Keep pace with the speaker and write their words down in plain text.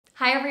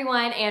Hi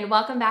everyone, and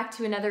welcome back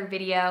to another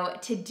video.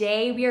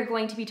 Today we are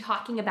going to be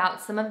talking about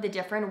some of the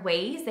different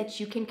ways that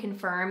you can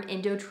confirm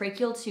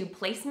endotracheal tube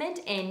placement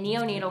in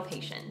neonatal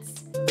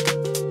patients.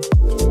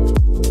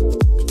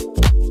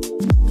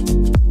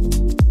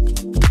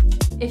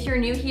 If you're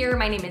new here,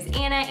 my name is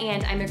Anna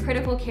and I'm a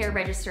critical care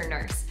registered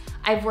nurse.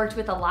 I've worked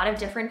with a lot of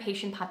different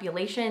patient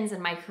populations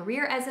in my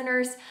career as a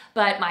nurse,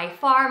 but my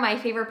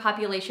favorite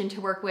population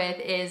to work with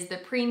is the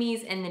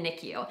preemies and the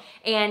NICU.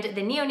 And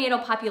the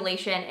neonatal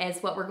population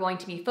is what we're going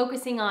to be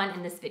focusing on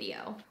in this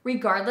video.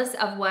 Regardless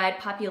of what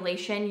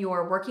population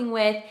you're working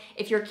with,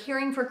 if you're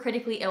caring for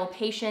critically ill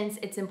patients,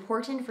 it's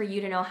important for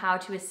you to know how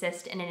to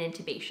assist in an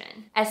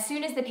intubation. As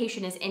soon as the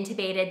patient is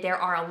intubated, there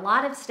are a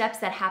lot of steps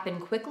that happen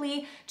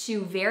quickly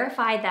to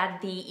verify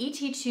that the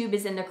ET tube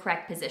is in the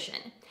correct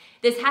position.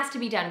 This has to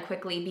be done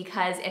quickly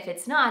because if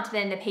it's not,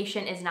 then the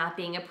patient is not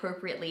being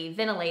appropriately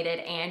ventilated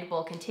and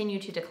will continue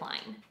to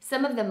decline.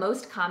 Some of the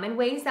most common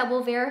ways that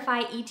we'll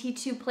verify ET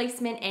tube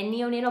placement in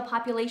neonatal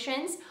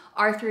populations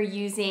are through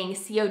using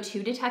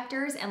CO2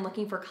 detectors and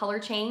looking for color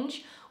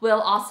change.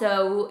 We'll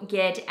also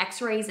get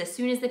x-rays as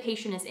soon as the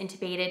patient is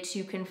intubated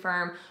to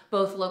confirm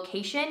both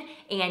location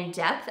and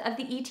depth of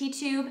the ET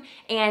tube.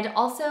 And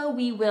also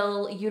we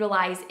will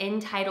utilize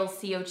end-tidal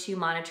CO2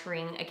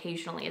 monitoring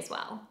occasionally as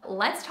well.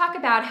 Let's talk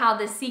about how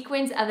the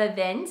sequence of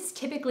events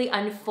typically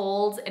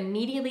unfolds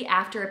immediately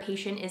after a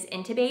patient is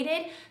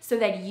intubated so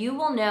that you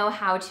will know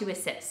how to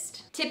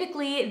assist.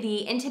 Typically,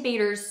 the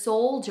intubator's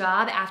sole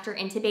job after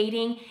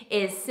intubating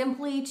is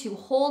simply to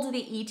hold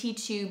the ET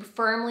tube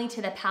firmly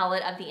to the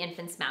palate of the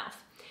infant's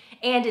mouth.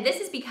 And this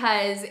is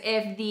because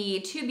if the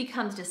tube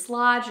becomes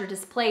dislodged or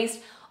displaced,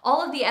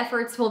 all of the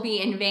efforts will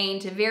be in vain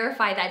to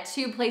verify that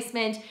tube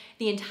placement.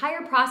 The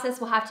entire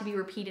process will have to be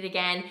repeated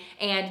again,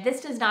 and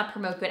this does not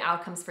promote good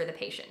outcomes for the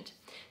patient.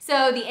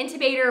 So the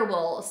intubator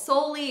will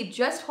solely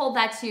just hold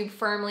that tube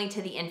firmly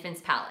to the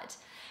infant's palate.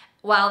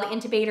 While the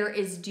intubator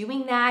is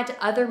doing that,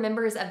 other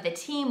members of the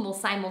team will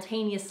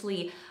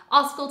simultaneously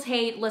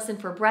auscultate, listen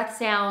for breath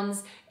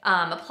sounds,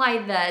 apply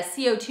the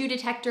CO2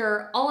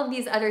 detector, all of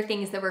these other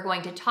things that we're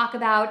going to talk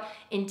about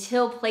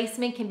until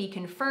placement can be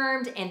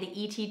confirmed and the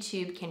ET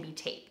tube can be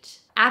taped.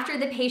 After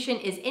the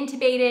patient is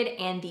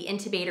intubated and the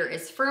intubator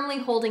is firmly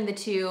holding the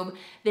tube,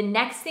 the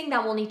next thing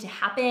that will need to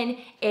happen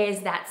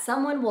is that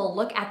someone will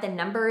look at the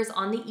numbers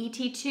on the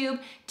ET tube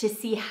to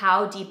see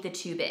how deep the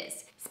tube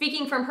is.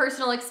 Speaking from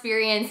personal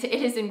experience, it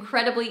is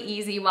incredibly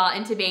easy while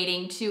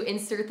intubating to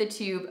insert the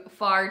tube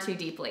far too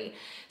deeply.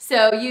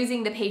 So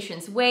using the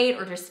patient's weight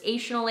or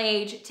gestational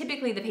age,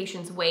 typically the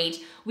patient's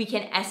weight, we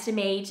can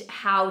estimate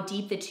how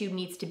deep the tube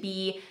needs to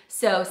be.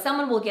 So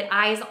someone will get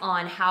eyes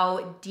on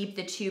how deep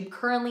the tube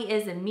currently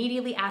is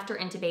immediately after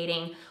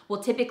intubating.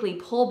 We'll typically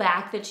pull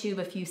back the tube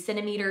a few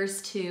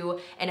centimeters to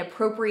an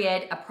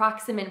appropriate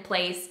approximate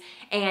place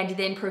and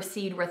then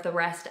proceed with the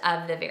rest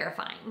of the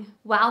verifying.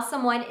 While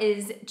someone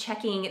is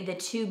checking the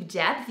tube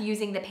depth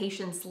using the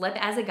patient's lip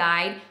as a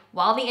guide,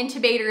 while the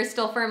intubator is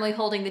still firmly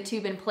holding the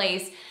tube in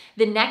place,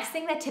 the next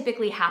thing that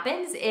typically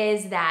happens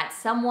is that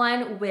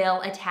someone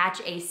will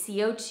attach a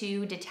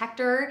CO2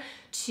 detector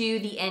to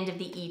the end of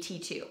the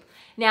ET tube.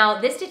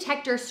 Now, this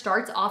detector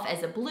starts off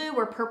as a blue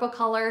or purple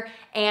color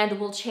and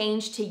will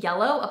change to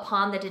yellow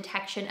upon the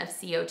detection of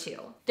CO2.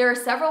 There are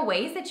several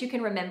ways that you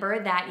can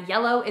remember that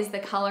yellow is the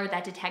color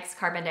that detects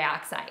carbon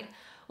dioxide.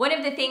 One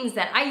of the things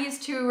that I use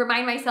to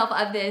remind myself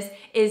of this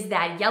is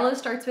that yellow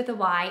starts with a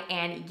Y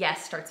and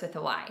yes starts with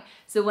a Y.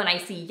 So when I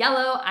see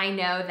yellow, I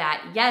know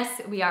that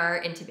yes, we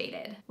are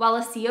intubated. While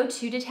a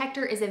CO2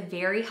 detector is a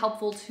very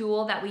helpful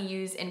tool that we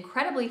use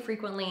incredibly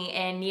frequently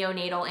in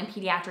neonatal and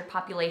pediatric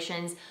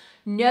populations,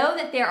 know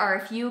that there are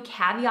a few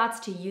caveats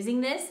to using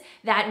this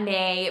that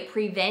may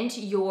prevent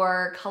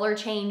your color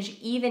change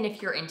even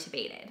if you're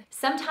intubated.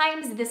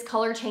 Sometimes this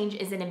color change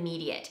isn't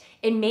immediate.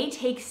 It may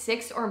take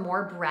 6 or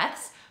more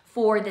breaths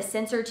for the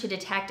sensor to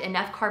detect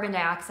enough carbon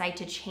dioxide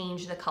to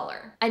change the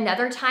color.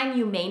 Another time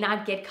you may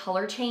not get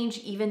color change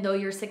even though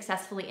you're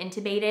successfully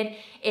intubated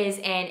is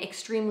in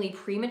extremely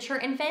premature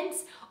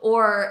infants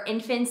or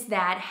infants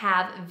that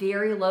have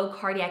very low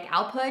cardiac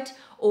output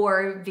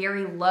or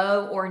very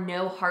low or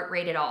no heart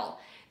rate at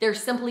all. There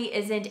simply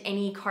isn't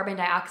any carbon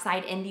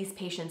dioxide in these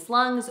patients'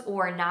 lungs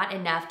or not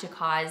enough to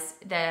cause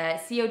the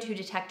CO2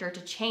 detector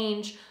to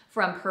change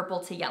from purple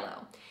to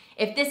yellow.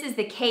 If this is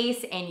the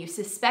case and you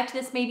suspect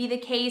this may be the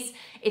case,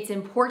 it's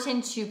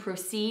important to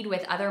proceed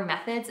with other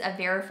methods of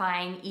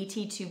verifying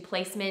ET tube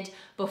placement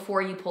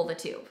before you pull the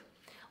tube.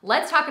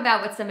 Let's talk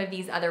about what some of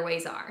these other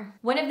ways are.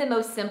 One of the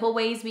most simple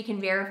ways we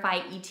can verify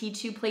ET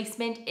tube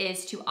placement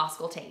is to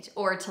auscultate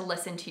or to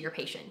listen to your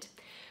patient.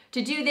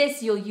 To do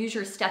this, you'll use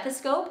your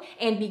stethoscope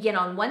and begin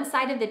on one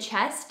side of the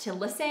chest to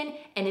listen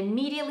and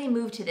immediately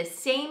move to the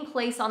same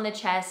place on the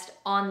chest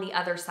on the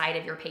other side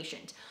of your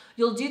patient.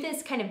 You'll do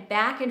this kind of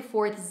back and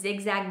forth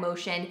zigzag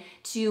motion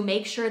to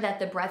make sure that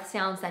the breath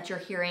sounds that you're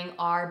hearing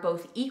are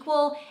both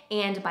equal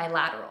and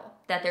bilateral,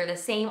 that they're the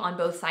same on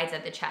both sides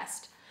of the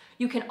chest.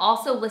 You can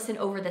also listen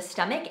over the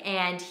stomach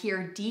and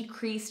hear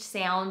decreased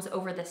sounds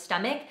over the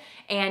stomach,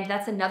 and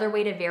that's another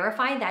way to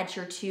verify that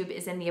your tube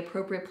is in the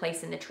appropriate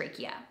place in the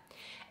trachea.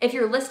 If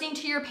you're listening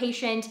to your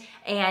patient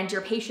and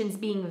your patient's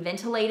being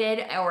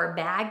ventilated or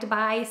bagged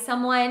by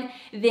someone,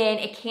 then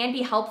it can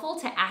be helpful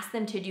to ask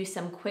them to do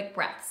some quick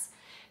breaths.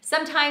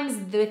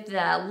 Sometimes with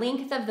the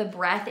length of the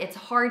breath, it's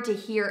hard to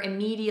hear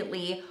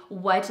immediately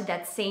what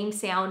that same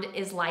sound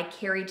is like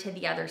carried to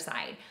the other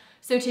side.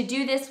 So to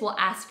do this, we'll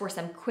ask for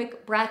some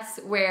quick breaths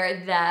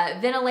where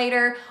the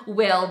ventilator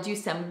will do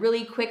some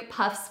really quick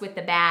puffs with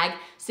the bag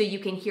so you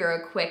can hear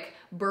a quick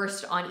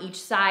burst on each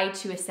side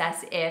to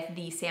assess if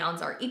the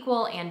sounds are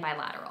equal and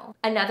bilateral.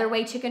 Another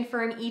way to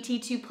confirm ET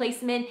tube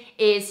placement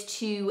is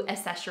to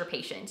assess your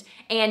patient.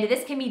 And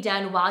this can be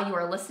done while you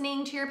are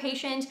listening to your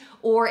patient,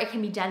 or it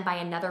can be done by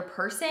another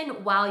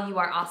person while you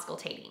are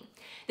auscultating.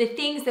 The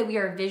things that we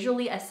are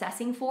visually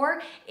assessing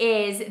for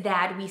is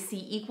that we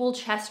see equal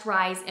chest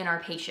rise in our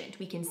patient.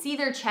 We can see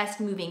their chest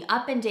moving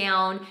up and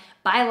down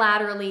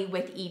bilaterally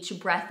with each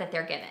breath that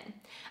they're given.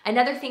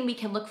 Another thing we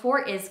can look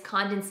for is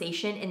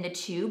condensation in the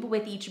tube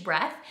with each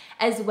breath,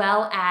 as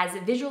well as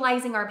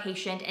visualizing our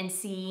patient and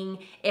seeing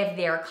if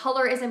their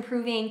color is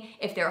improving,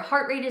 if their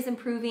heart rate is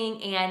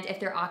improving, and if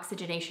their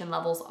oxygenation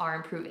levels are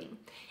improving.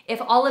 If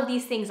all of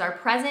these things are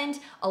present,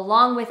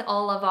 along with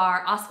all of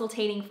our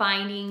auscultating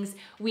findings,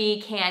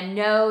 we can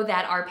know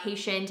that our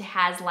patient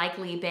has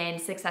likely been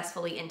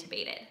successfully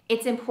intubated.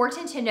 It's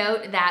important to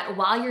note that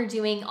while you're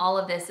doing all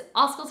of this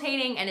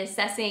auscultating and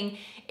assessing,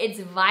 it's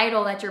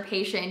vital that your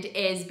patient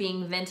is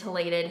being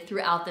ventilated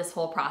throughout this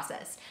whole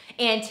process.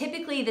 And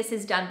typically this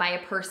is done by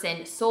a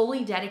person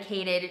solely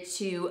dedicated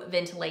to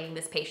ventilating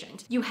this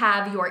patient. You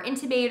have your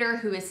intubator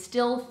who is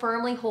still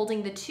firmly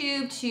holding the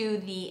tube to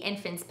the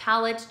infant's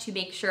palate to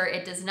make sure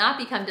it does not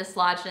become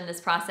dislodged in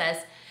this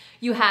process.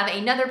 You have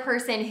another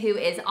person who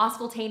is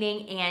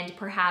auscultating and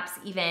perhaps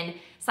even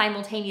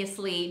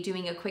simultaneously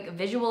doing a quick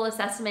visual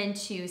assessment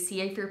to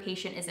see if your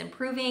patient is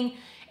improving.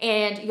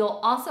 And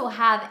you'll also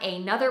have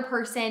another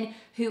person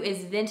who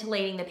is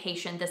ventilating the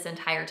patient this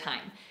entire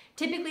time.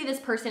 Typically, this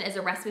person is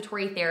a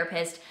respiratory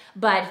therapist,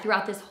 but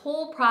throughout this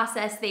whole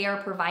process, they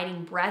are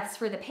providing breaths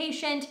for the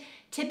patient,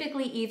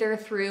 typically either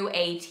through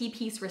a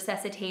T-piece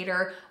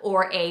resuscitator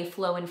or a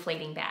flow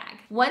inflating bag.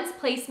 Once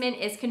placement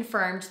is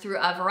confirmed through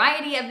a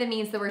variety of the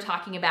means that we're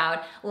talking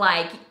about,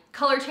 like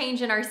color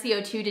change in our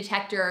CO2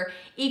 detector,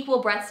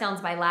 equal breath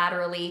sounds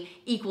bilaterally,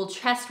 equal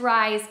chest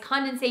rise,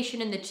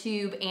 condensation in the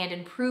tube, and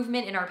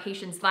improvement in our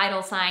patient's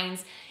vital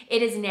signs,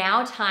 it is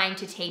now time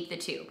to tape the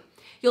tube.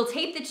 You'll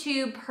tape the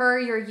tube per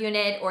your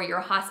unit or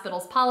your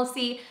hospital's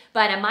policy,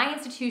 but at my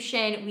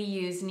institution, we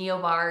use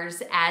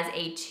NeoBars as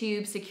a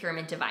tube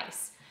securement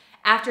device.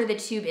 After the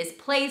tube is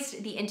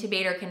placed, the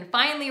intubator can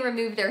finally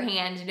remove their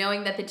hand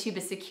knowing that the tube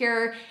is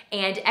secure,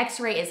 and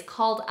X-ray is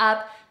called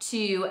up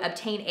to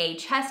obtain a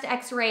chest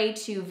X-ray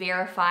to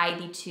verify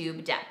the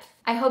tube depth.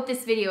 I hope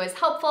this video is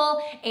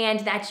helpful and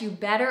that you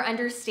better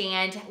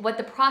understand what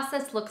the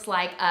process looks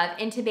like of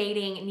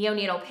intubating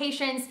neonatal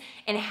patients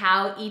and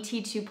how ET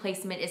tube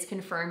placement is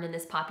confirmed in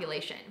this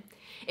population.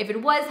 If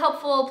it was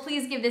helpful,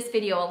 please give this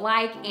video a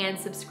like and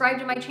subscribe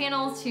to my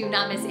channel to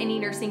not miss any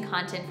nursing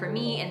content from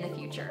me in the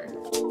future.